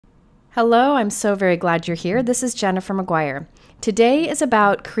Hello, I'm so very glad you're here. This is Jennifer McGuire. Today is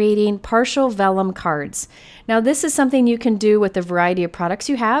about creating partial vellum cards. Now this is something you can do with a variety of products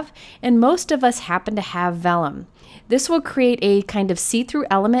you have, and most of us happen to have vellum. This will create a kind of see-through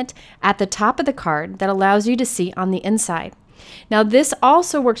element at the top of the card that allows you to see on the inside. Now this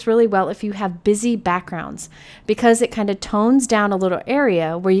also works really well if you have busy backgrounds because it kind of tones down a little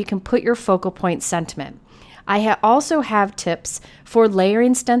area where you can put your focal point sentiment. I also have tips for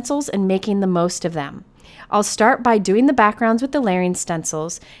layering stencils and making the most of them. I'll start by doing the backgrounds with the layering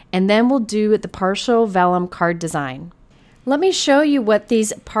stencils, and then we'll do the partial vellum card design. Let me show you what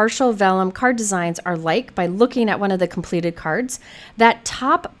these partial vellum card designs are like by looking at one of the completed cards. That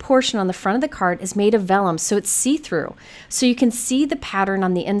top portion on the front of the card is made of vellum, so it's see-through, so you can see the pattern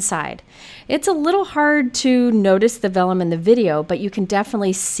on the inside. It's a little hard to notice the vellum in the video, but you can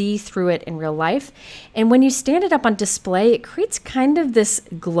definitely see through it in real life. And when you stand it up on display, it creates kind of this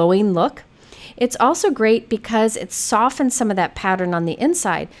glowing look. It's also great because it softens some of that pattern on the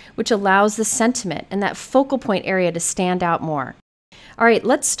inside, which allows the sentiment and that focal point area to stand out more. All right,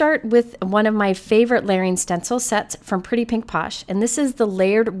 let's start with one of my favorite layering stencil sets from Pretty Pink Posh, and this is the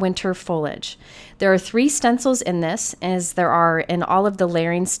Layered Winter Foliage. There are 3 stencils in this, as there are in all of the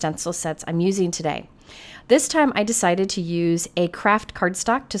layering stencil sets I'm using today. This time I decided to use a craft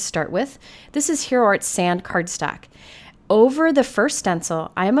cardstock to start with. This is Hero Art Sand cardstock. Over the first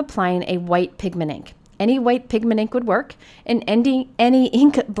stencil, I am applying a white pigment ink. Any white pigment ink would work, and any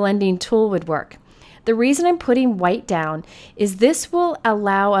ink blending tool would work. The reason I'm putting white down is this will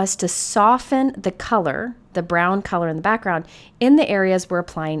allow us to soften the color, the brown color in the background, in the areas we're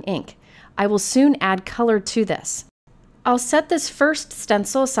applying ink. I will soon add color to this. I'll set this first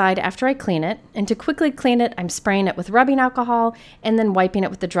stencil aside after I clean it, and to quickly clean it, I'm spraying it with rubbing alcohol and then wiping it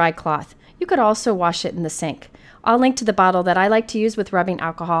with the dry cloth. You could also wash it in the sink. I'll link to the bottle that I like to use with rubbing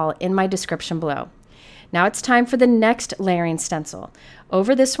alcohol in my description below. Now it's time for the next layering stencil.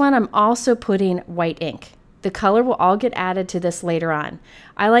 Over this one, I'm also putting white ink. The color will all get added to this later on.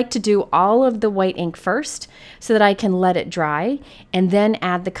 I like to do all of the white ink first so that I can let it dry and then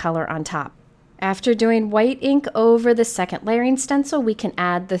add the color on top. After doing white ink over the second layering stencil, we can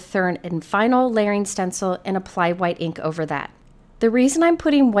add the third and final layering stencil and apply white ink over that. The reason I'm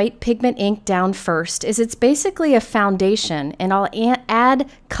putting white pigment ink down first is it's basically a foundation, and I'll add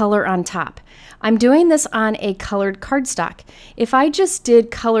color on top. I'm doing this on a colored cardstock. If I just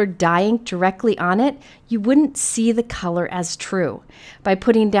did colored dye ink directly on it, you wouldn't see the color as true. By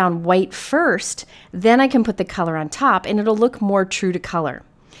putting down white first, then I can put the color on top and it'll look more true to color.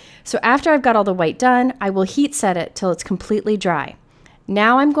 So after I've got all the white done, I will heat set it till it's completely dry.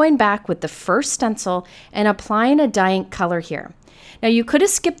 Now I'm going back with the first stencil and applying a dye ink color here. Now you could have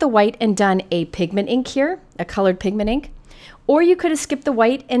skipped the white and done a pigment ink here, a colored pigment ink, or you could have skipped the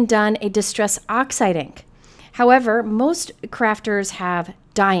white and done a distress oxide ink. However, most crafters have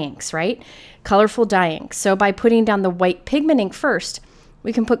dye inks, right? Colorful dye inks. So by putting down the white pigment ink first,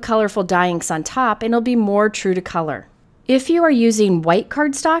 we can put colorful dye inks on top and it'll be more true to color. If you are using white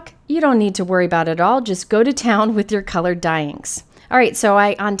cardstock, you don't need to worry about it at all. Just go to town with your colored dye inks. All right, so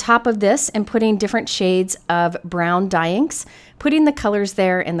on top of this, I'm putting different shades of brown dye inks, putting the colors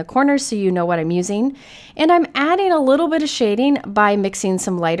there in the corners so you know what I'm using. And I'm adding a little bit of shading by mixing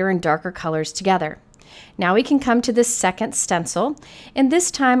some lighter and darker colors together. Now we can come to this second stencil, and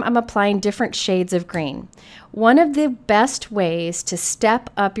this time I'm applying different shades of green. One of the best ways to step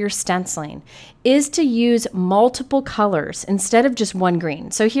up your stenciling is to use multiple colors instead of just one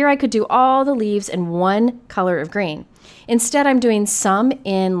green. So here I could do all the leaves in one color of green. Instead, I'm doing some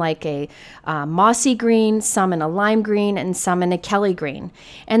in like a mossy green, some in a lime green, and some in a Kelly green.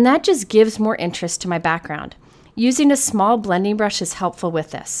 And that just gives more interest to my background. Using a small blending brush is helpful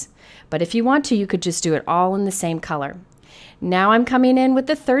with this. But if you want to, you could just do it all in the same color. Now I'm coming in with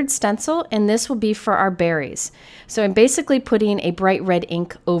the third stencil, and this will be for our berries. So I'm basically putting a bright red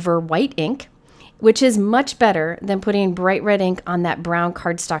ink over white ink, which is much better than putting bright red ink on that brown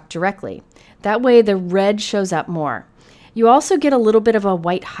cardstock directly. That way the red shows up more. You also get a little bit of a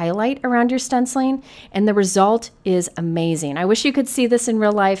white highlight around your stenciling, and the result is amazing. I wish you could see this in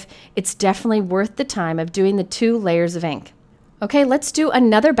real life. It's definitely worth the time of doing the 2 layers of ink. Okay, let's do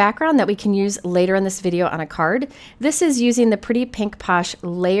another background that we can use later in this video on a card. This is using the Pretty Pink Posh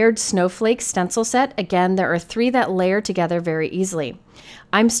Layered Snowflakes stencil set. Again, there are 3 that layer together very easily.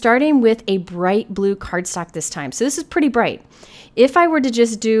 I'm starting with a bright blue cardstock this time, so this is pretty bright. If I were to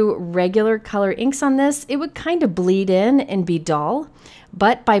just do regular color inks on this, it would kind of bleed in and be dull.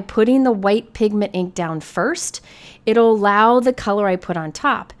 But by putting the white pigment ink down first, it'll allow the color I put on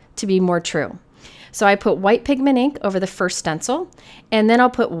top to be more true. So I put white pigment ink over the first stencil, and then I'll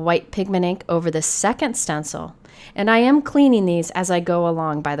put white pigment ink over the second stencil. And I am cleaning these as I go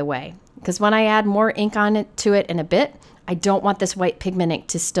along, by the way, because when I add more ink to it in a bit, I don't want this white pigment ink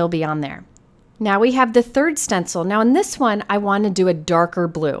to still be on there. Now we have the third stencil. Now in this one, I want to do a darker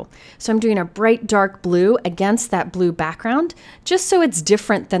blue. So I'm doing a bright dark blue against that blue background, just so it's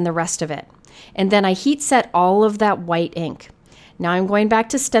different than the rest of it. And then I heat set all of that white ink. Now I'm going back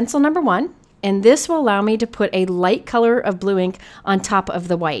to stencil number 1, and this will allow me to put a light color of blue ink on top of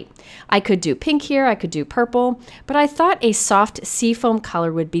the white. I could do pink here, I could do purple, but I thought a soft seafoam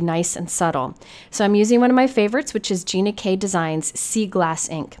color would be nice and subtle. So I'm using one of my favorites, which is Gina K Designs Sea Glass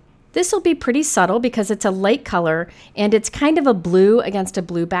ink. This will be pretty subtle because it's a light color and it's kind of a blue against a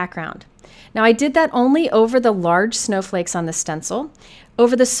blue background. Now I did that only over the large snowflakes on the stencil.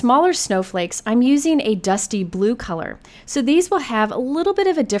 Over the smaller snowflakes, I'm using a dusty blue color. So these will have a little bit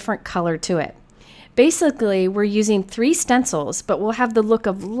of a different color to it. Basically, we're using 3 stencils, but we'll have the look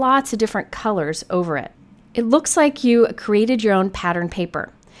of lots of different colors over it. It looks like you created your own pattern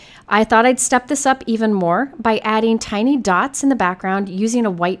paper. I thought I'd step this up even more by adding tiny dots in the background using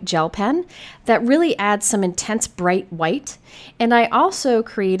a white gel pen that really adds some intense bright white. And I also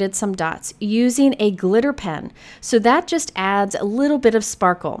created some dots using a glitter pen, so that just adds a little bit of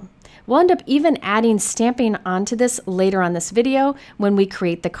sparkle. We'll end up even adding stamping onto this later on this video when we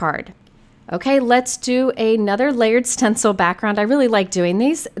create the card. Okay, let's do another layered stencil background. I really like doing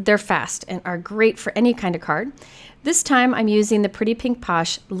these. They're fast and are great for any kind of card. This time I'm using the Pretty Pink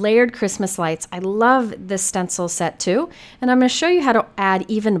Posh layered Christmas lights. I love this stencil set too, and I'm going to show you how to add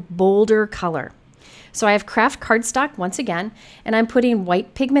even bolder color. So I have craft cardstock once again, and I'm putting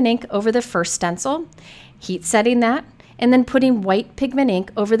white pigment ink over the first stencil, heat setting that, and then putting white pigment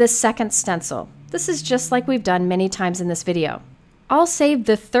ink over the second stencil. This is just like we've done many times in this video. I'll save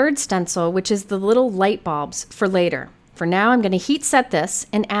the third stencil, which is the little light bulbs, for later. For now, I'm going to heat set this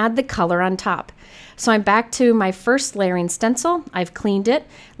and add the color on top. So I'm back to my first layering stencil. I've cleaned it,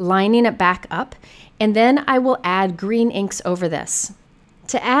 lining it back up, and then I will add green inks over this.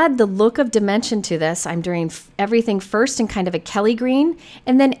 To add the look of dimension to this, I'm doing everything first in kind of a Kelly green,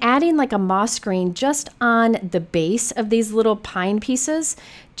 and then adding like a moss green just on the base of these little pine pieces,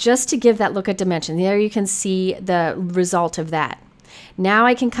 just to give that look of dimension. There you can see the result of that. Now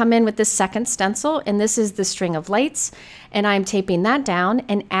I can come in with the second stencil, and this is the string of lights, and I'm taping that down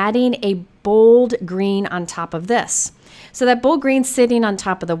and adding a bold green on top of this. So that bold green sitting on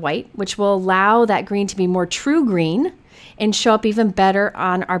top of the white, which will allow that green to be more true green and show up even better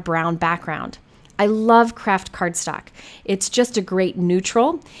on our brown background. I love craft cardstock. It's just a great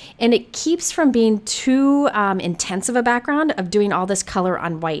neutral, and it keeps from being too intense of a background of doing all this color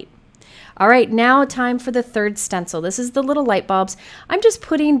on white. All right, now time for the third stencil. This is the little light bulbs. I'm just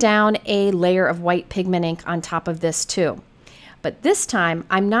putting down a layer of white pigment ink on top of this too. But this time,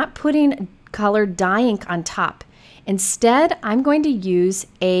 I'm not putting colored dye ink on top. Instead, I'm going to use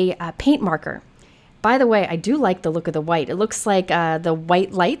a paint marker. By the way, I do like the look of the white. It looks like the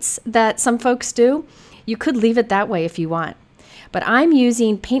white lights that some folks do. You could leave it that way if you want. But I'm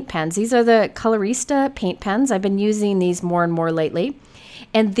using paint pens. These are the Colorista paint pens. I've been using these more and more lately.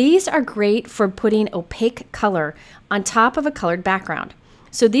 And these are great for putting opaque color on top of a colored background.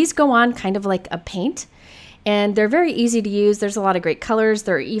 So these go on kind of like a paint, and they're very easy to use. There's a lot of great colors.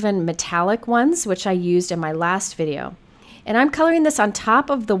 There are even metallic ones, which I used in my last video. And I'm coloring this on top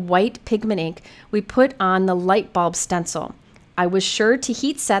of the white pigment ink we put on the light bulb stencil. I was sure to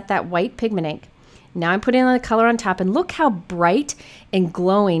heat set that white pigment ink. Now I'm putting the color on top, and look how bright and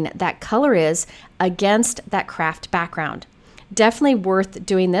glowing that color is against that craft background. Definitely worth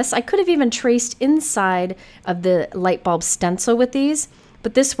doing this. I could have even traced inside of the light bulb stencil with these,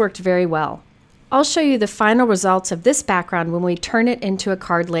 but this worked very well. I'll show you the final results of this background when we turn it into a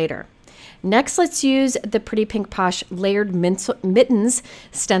card later. Next, let's use the Pretty Pink Posh layered Mittens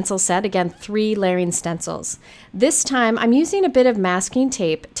stencil set. Again, 3 layering stencils. This time, I'm using a bit of masking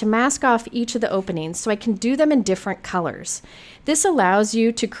tape to mask off each of the openings so I can do them in different colors. This allows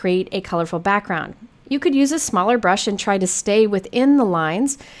you to create a colorful background. You could use a smaller brush and try to stay within the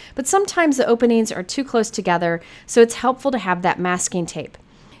lines, but sometimes the openings are too close together, so it's helpful to have that masking tape.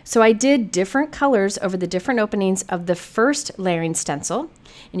 So I did different colors over the different openings of the first layering stencil,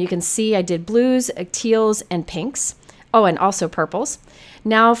 and you can see I did blues, teals, and pinks. Oh, and also purples.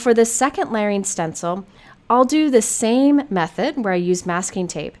 Now for the second layering stencil, I'll do the same method where I use masking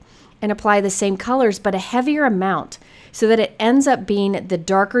tape and apply the same colors, but a heavier amount, so that it ends up being the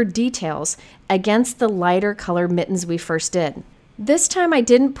darker details against the lighter color mittens we first did. This time I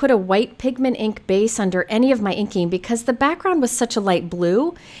didn't put a white pigment ink base under any of my inking because the background was such a light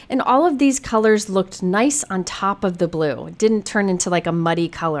blue and all of these colors looked nice on top of the blue. It didn't turn into like a muddy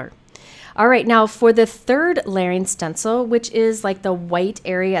color. All right, now for the third layering stencil, which is like the white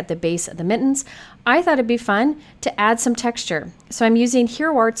area at the base of the mittens, I thought it'd be fun to add some texture. So I'm using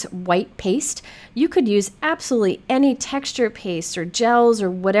Hero Art's white paste. You could use absolutely any texture paste or gels or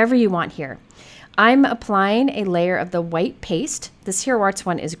whatever you want here. I'm applying a layer of the white paste. This Hero Arts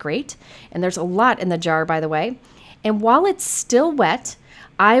one is great, and there's a lot in the jar, by the way. And while it's still wet,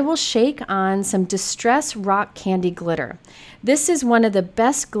 I will shake on some Distress Rock Candy glitter. This is one of the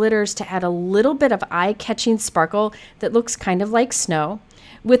best glitters to add a little bit of eye-catching sparkle that looks kind of like snow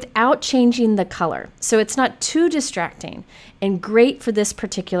without changing the color. So it's not too distracting and great for this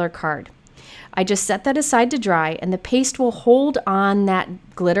particular card. I just set that aside to dry and the paste will hold on that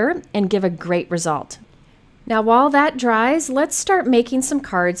glitter and give a great result. Now while that dries, let's start making some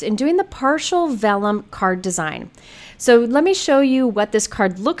cards and doing the partial vellum card design. So let me show you what this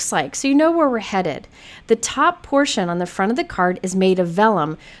card looks like so you know where we're headed. The top portion on the front of the card is made of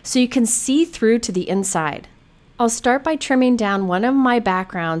vellum so you can see through to the inside. I'll start by trimming down one of my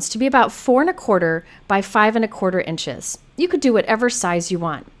backgrounds to be about 4 1/4 by 5 1/4 inches. You could do whatever size you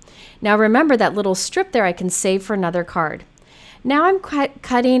want. Now remember that little strip there I can save for another card. Now I'm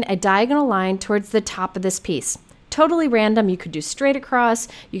cutting a diagonal line towards the top of this piece. Totally random, you could do straight across,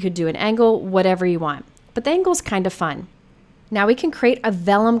 you could do an angle, whatever you want. But the angle's kind of fun. Now we can create a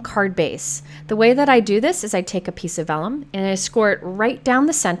vellum card base. The way that I do this is I take a piece of vellum and I score it right down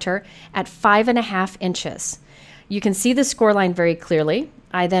the center at 5 1/2 inches. You can see the score line very clearly.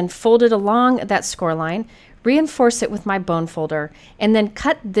 I then fold it along that score line, reinforce it with my bone folder, and then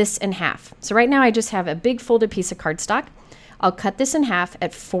cut this in half. So right now I just have a big folded piece of cardstock. I'll cut this in half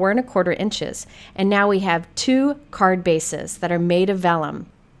at 4 1/4 inches, and now we have 2 card bases that are made of vellum.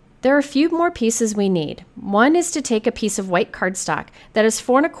 There are a few more pieces we need. One is to take a piece of white cardstock that is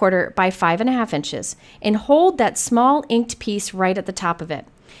 4 1/4 by 5 1/2 inches and hold that small inked piece right at the top of it.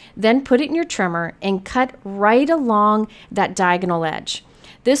 Then put it in your trimmer and cut right along that diagonal edge.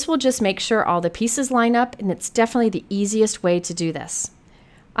 This will just make sure all the pieces line up, and it's definitely the easiest way to do this.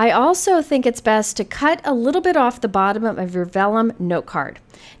 I also think it's best to cut a little bit off the bottom of your vellum note card.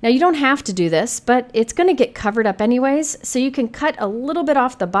 Now you don't have to do this, but it's going to get covered up anyways, so you can cut a little bit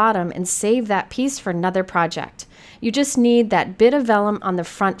off the bottom and save that piece for another project. You just need that bit of vellum on the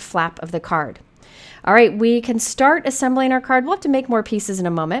front flap of the card. All right, we can start assembling our card. We'll have to make more pieces in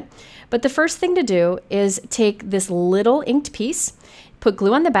a moment, but the first thing to do is take this little inked piece, put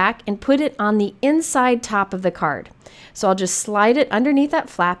glue on the back, and put it on the inside top of the card. So I'll just slide it underneath that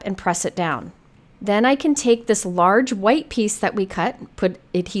flap and press it down. Then I can take this large white piece that we cut, put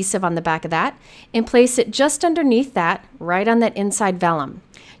adhesive on the back of that, and place it just underneath that, right on that inside vellum.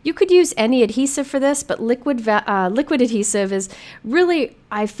 You could use any adhesive for this, but liquid adhesive is really,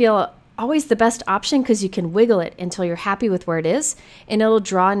 I feel, always the best option because you can wiggle it until you're happy with where it is, and it'll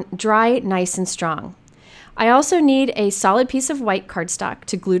dry nice and strong. I also need a solid piece of white cardstock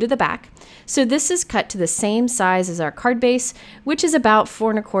to glue to the back. So this is cut to the same size as our card base, which is about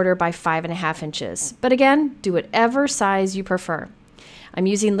 4 1/4 by 5 1/2 inches. But again, do whatever size you prefer. I'm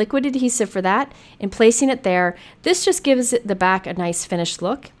using liquid adhesive for that and placing it there. This just gives the back a nice finished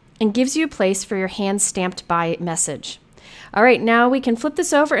look and gives you a place for your hand stamped by message. All right, now we can flip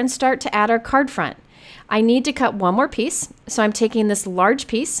this over and start to add our card front. I need to cut one more piece, so I'm taking this large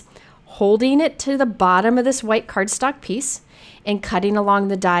piece, holding it to the bottom of this white cardstock piece and cutting along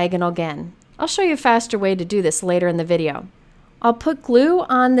the diagonal again. I'll show you a faster way to do this later in the video. I'll put glue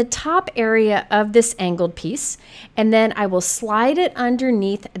on the top area of this angled piece, and then I will slide it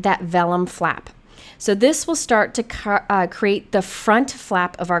underneath that vellum flap. So this will start to create the front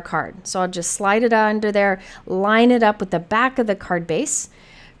flap of our card. So I'll just slide it under there, line it up with the back of the card base,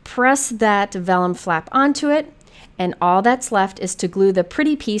 press that vellum flap onto it, and all that's left is to glue the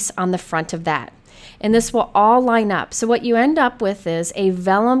pretty piece on the front of that. And this will all line up. So what you end up with is a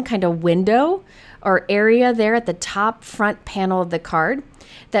vellum kind of window or area there at the top front panel of the card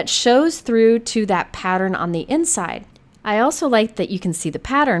that shows through to that pattern on the inside. I also like that you can see the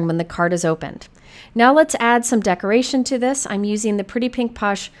pattern when the card is opened. Now let's add some decoration to this. I'm using the Pretty Pink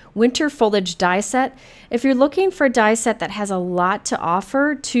Posh Winter Foliage die set. If you're looking for a die set that has a lot to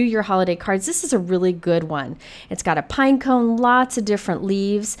offer to your holiday cards, this is a really good one. It's got a pine cone, lots of different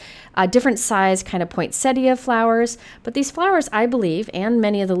leaves, different size kind of poinsettia flowers, but these flowers, I believe, and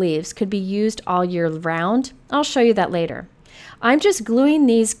many of the leaves could be used all year round. I'll show you that later. I'm just gluing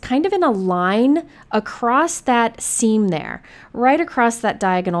these kind of in a line across that seam there, right across that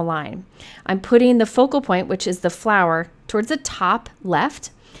diagonal line. I'm putting the focal point, which is the flower, towards the top left,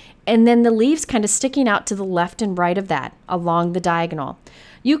 and then the leaves kind of sticking out to the left and right of that along the diagonal.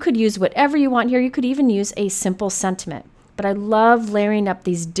 You could use whatever you want here. You could even use a simple sentiment, but I love layering up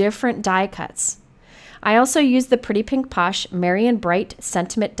these different die cuts. I also use the Pretty Pink Posh Merry and Bright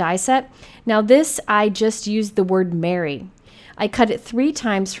Sentiment die set. Now this, I just used the word merry. I cut it 3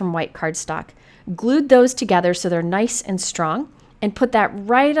 times from white cardstock, glued those together so they're nice and strong, and put that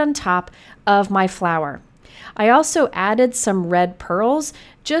right on top of my flower. I also added some red pearls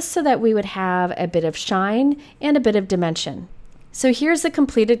just so that we would have a bit of shine and a bit of dimension. So here's the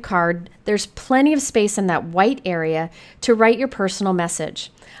completed card. There's plenty of space in that white area to write your personal message.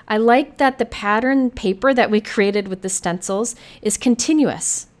 I like that the pattern paper that we created with the stencils is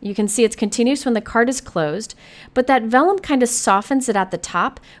continuous. You can see it's continuous when the card is closed, but that vellum kind of softens it at the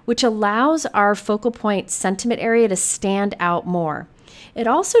top, which allows our focal point sentiment area to stand out more. It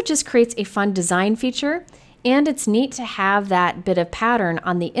also just creates a fun design feature, and it's neat to have that bit of pattern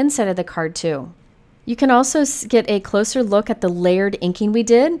on the inside of the card too. You can also get a closer look at the layered inking we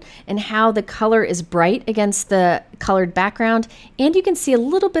did and how the color is bright against the colored background, and you can see a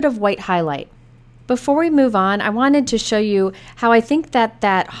little bit of white highlight. Before we move on, I wanted to show you how I think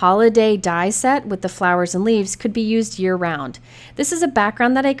that holiday die set with the flowers and leaves could be used year-round. This is a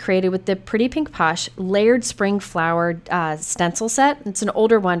background that I created with the Pretty Pink Posh Layered Spring Flower stencil set. It's an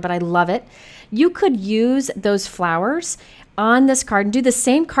older one, but I love it. You could use those flowers on this card and do the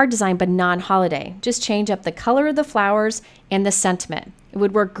same card design but non-holiday. Just change up the color of the flowers and the sentiment. It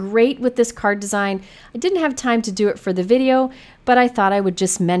would work great with this card design. I didn't have time to do it for the video, but I thought I would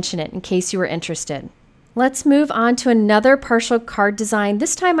just mention it in case you were interested. Let's move on to another partial card design.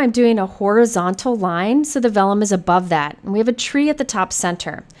 This time I'm doing a horizontal line so the vellum is above that, and we have a tree at the top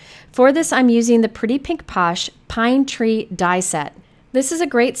center. For this I'm using the Pretty Pink Posh Pine Tree die set. This is a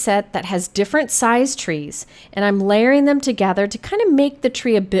great set that has different size trees, and I'm layering them together to kind of make the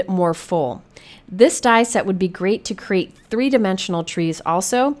tree a bit more full. This die set would be great to create 3-dimensional trees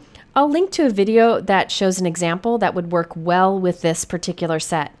also. I'll link to a video that shows an example that would work well with this particular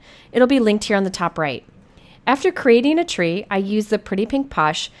set. It'll be linked here on the top right. After creating a tree, I use the Pretty Pink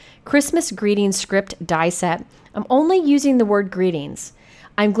Posh Christmas Greeting Script die set. I'm only using the word greetings.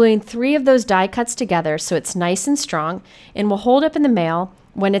 I'm gluing 3 of those die cuts together so it's nice and strong and will hold up in the mail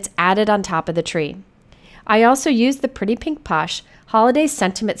when it's added on top of the tree. I also used the Pretty Pink Posh Holiday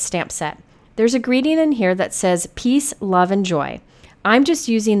Sentiment stamp set. There's a greeting in here that says peace, love, and joy. I'm just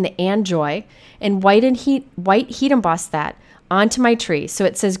using the and joy and white heat emboss that onto my tree so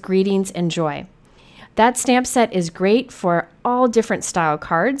it says greetings and joy. That stamp set is great for all different style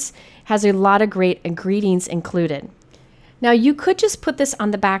cards, has a lot of great greetings included. Now you could just put this on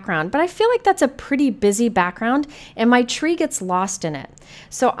the background, but I feel like that's a pretty busy background and my tree gets lost in it.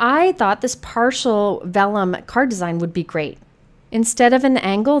 So I thought this partial vellum card design would be great. Instead of an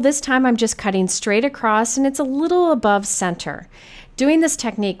angle, this time I'm just cutting straight across and it's a little above center. Doing this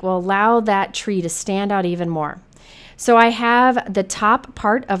technique will allow that tree to stand out even more. So I have the top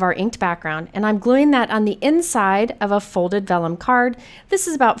part of our inked background and I'm gluing that on the inside of a folded vellum card. This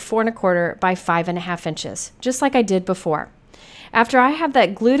is about 4 1/4 by 5.5 inches, just like I did before. After I have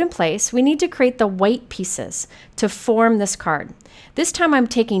that glued in place, we need to create the white pieces to form this card. This time I'm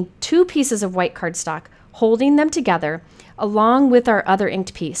taking 2 pieces of white cardstock, holding them together along with our other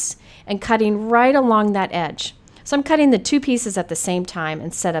inked piece and cutting right along that edge. So I'm cutting the 2 pieces at the same time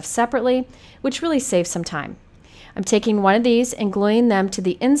instead of separately, which really saves some time. I'm taking one of these and gluing them to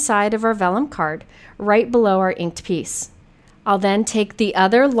the inside of our vellum card right below our inked piece. I'll then take the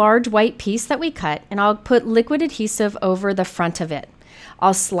other large white piece that we cut and I'll put liquid adhesive over the front of it.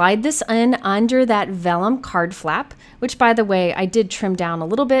 I'll slide this in under that vellum card flap, which by the way, I did trim down a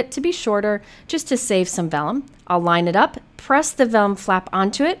little bit to be shorter just to save some vellum. I'll line it up, press the vellum flap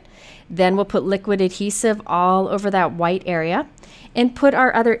onto it, then we'll put liquid adhesive all over that white area and put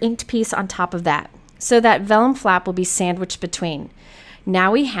our other inked piece on top of that. So that vellum flap will be sandwiched between.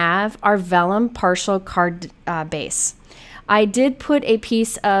 Now we have our vellum partial card base. I did put a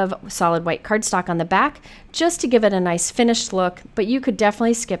piece of solid white cardstock on the back just to give it a nice finished look, but you could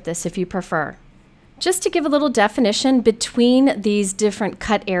definitely skip this if you prefer. Just to give a little definition between these different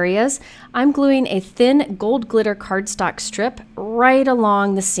cut areas, I'm gluing a thin gold glitter cardstock strip right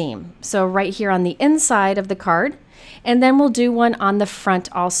along the seam. So right here on the inside of the card, and then we'll do one on the front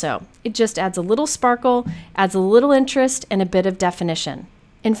also. It just adds a little sparkle, adds a little interest, and a bit of definition.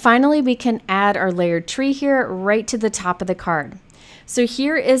 And finally, we can add our layered tree here right to the top of the card. So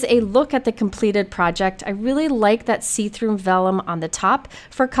here is a look at the completed project. I really like that see-through vellum on the top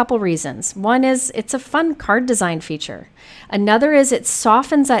for a couple reasons. One is it's a fun card design feature. Another is it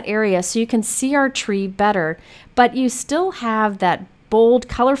softens that area so you can see our tree better, but you still have that bold,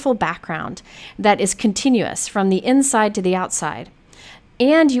 colorful background that is continuous from the inside to the outside.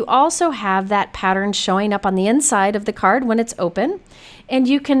 And you also have that pattern showing up on the inside of the card when it's open, and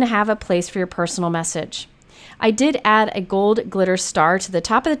you can have a place for your personal message. I did add a gold glitter star to the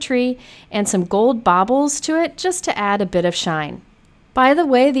top of the tree and some gold baubles to it just to add a bit of shine. By the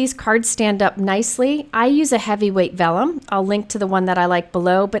way, these cards stand up nicely. I use a heavyweight vellum. I'll link to the one that I like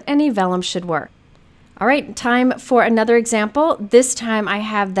below, but any vellum should work. All right, time for another example. This time I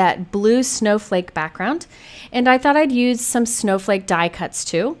have that blue snowflake background, and I thought I'd use some snowflake die cuts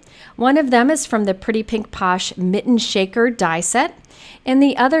too. One of them is from the Pretty Pink Posh Mitten Shaker die set, and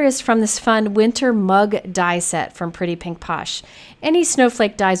the other is from this fun winter mug die set from Pretty Pink Posh. Any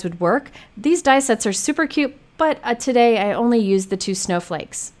snowflake dies would work. These die sets are super cute, but today I only used the 2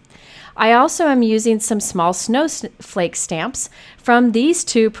 snowflakes. I also am using some small snowflake stamps from these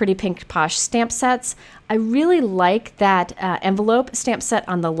 2 Pretty Pink Posh stamp sets. I really like that envelope stamp set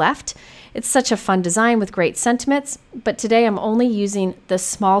on the left. It's such a fun design with great sentiments, but today I'm only using the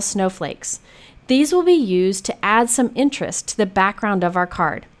small snowflakes. These will be used to add some interest to the background of our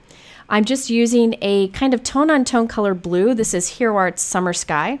card. I'm just using a kind of tone-on-tone color blue. This is Hero Art's Summer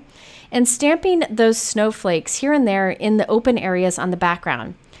Sky, and stamping those snowflakes here and there in the open areas on the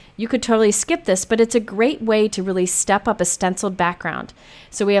background. You could totally skip this, but it's a great way to really step up a stenciled background.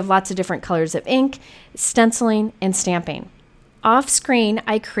 So we have lots of different colors of ink, stenciling, and stamping. Off screen,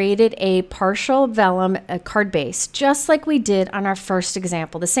 I created a partial vellum card base, just like we did on our first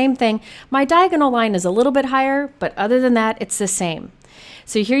example. The same thing. My diagonal line is a little bit higher, but other than that, it's the same.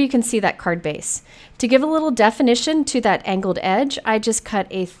 So here you can see that card base. To give a little definition to that angled edge, I just cut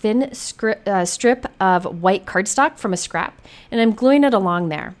a thin strip of white cardstock from a scrap, and I'm gluing it along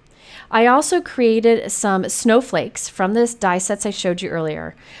there. I also created some snowflakes from this die sets I showed you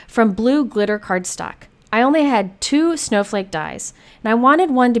earlier from blue glitter cardstock. I only had 2 snowflake dies, and I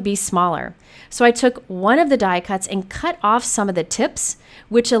wanted one to be smaller. So I took one of the die cuts and cut off some of the tips,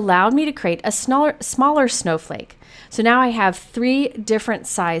 which allowed me to create a smaller snowflake. So now I have 3 different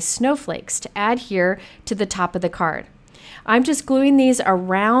size snowflakes to add here to the top of the card. I'm just gluing these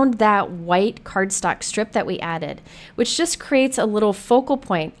around that white cardstock strip that we added, which just creates a little focal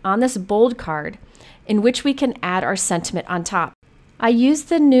point on this bold card in which we can add our sentiment on top. I used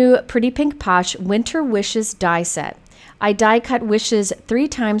the new Pretty Pink Posh Winter Wishes die set. I die cut wishes 3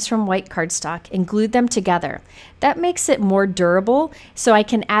 times from white cardstock and glued them together. That makes it more durable, so I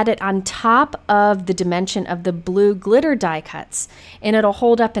can add it on top of the dimension of the blue glitter die cuts, and it'll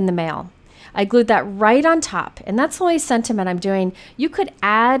hold up in the mail. I glued that right on top, and that's the only sentiment I'm doing. You could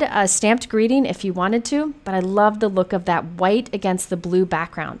add a stamped greeting if you wanted to, but I love the look of that white against the blue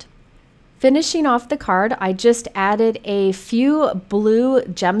background. Finishing off the card, I just added a few blue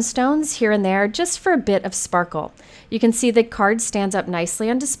gemstones here and there just for a bit of sparkle. You can see the card stands up nicely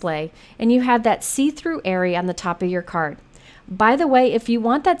on display, and you have that see-through area on the top of your card. By the way, if you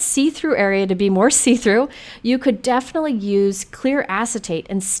want that see-through area to be more see-through, you could definitely use clear acetate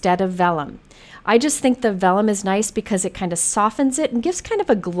instead of vellum. I just think the vellum is nice because it kind of softens it and gives kind of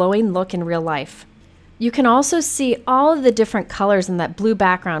a glowing look in real life. You can also see all of the different colors in that blue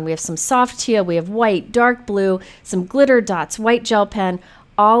background. We have some soft teal, we have white, dark blue, some glitter dots, white gel pen.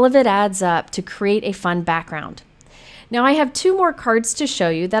 All of it adds up to create a fun background. Now I have 2 more cards to show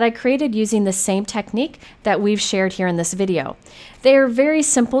you that I created using the same technique that we've shared here in this video. They are very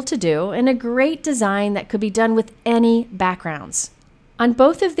simple to do and a great design that could be done with any backgrounds. On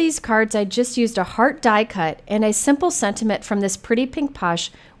both of these cards, I just used a heart die cut and a simple sentiment from this Pretty Pink Posh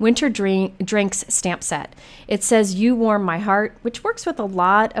Winter Drinks stamp set. It says, "You warm my heart," which works with a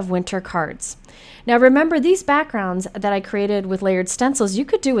lot of winter cards. Now remember, these backgrounds that I created with layered stencils, you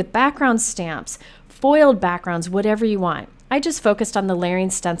could do with background stamps, foiled backgrounds, whatever you want. I just focused on the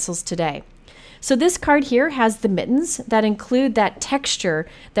layering stencils today. So this card here has the mittens that include that texture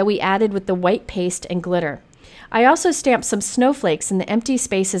that we added with the white paste and glitter. I also stamped some snowflakes in the empty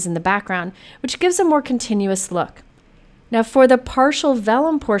spaces in the background, which gives a more continuous look. Now for the partial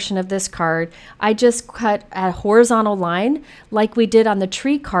vellum portion of this card, I just cut a horizontal line like we did on the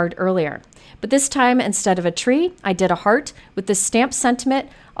tree card earlier. But this time, instead of a tree, I did a heart with the stamp sentiment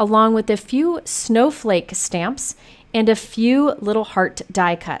along with a few snowflake stamps and a few little heart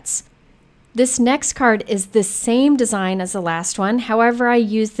die cuts. This next card is the same design as the last one. However, I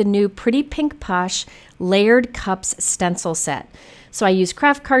used the new Pretty Pink Posh Layered Cups stencil set. So I used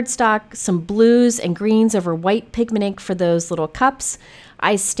craft cardstock, some blues and greens over white pigment ink for those little cups.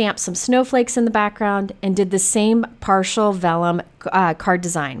 I stamped some snowflakes in the background and did the same partial vellum card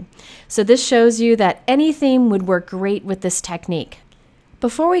design. So this shows you that any theme would work great with this technique.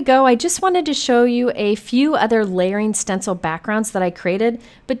 Before we go, I just wanted to show you a few other layering stencil backgrounds that I created,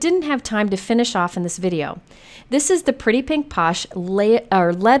 but didn't have time to finish off in this video. This is the Pretty Pink Posh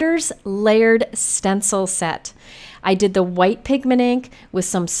Letters Layered Stencil Set. I did the white pigment ink with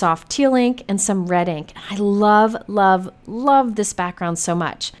some soft teal ink and some red ink. I love, love, love this background so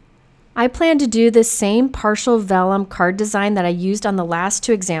much. I plan to do this same partial vellum card design that I used on the last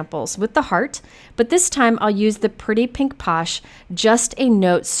two examples with the heart, but this time I'll use the Pretty Pink Posh Just a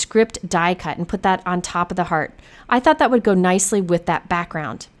Note script die cut and put that on top of the heart. I thought that would go nicely with that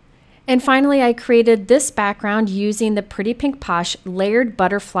background. And finally, I created this background using the Pretty Pink Posh Layered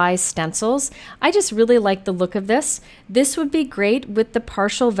Butterfly Stencils. I just really like the look of this. This would be great with the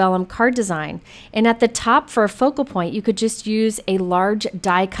partial vellum card design. And at the top for a focal point, you could just use a large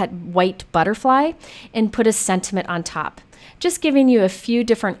die-cut white butterfly and put a sentiment on top. Just giving you a few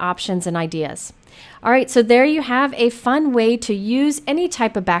different options and ideas. All right, so there you have a fun way to use any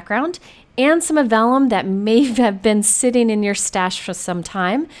type of background and some vellum that may have been sitting in your stash for some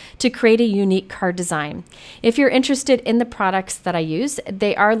time to create a unique card design. If you're interested in the products that I use,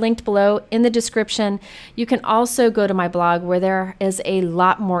 they are linked below in the description. You can also go to my blog where there is a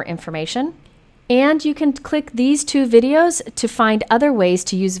lot more information. And you can click these two videos to find other ways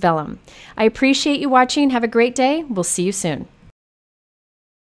to use vellum. I appreciate you watching. Have a great day. We'll see you soon.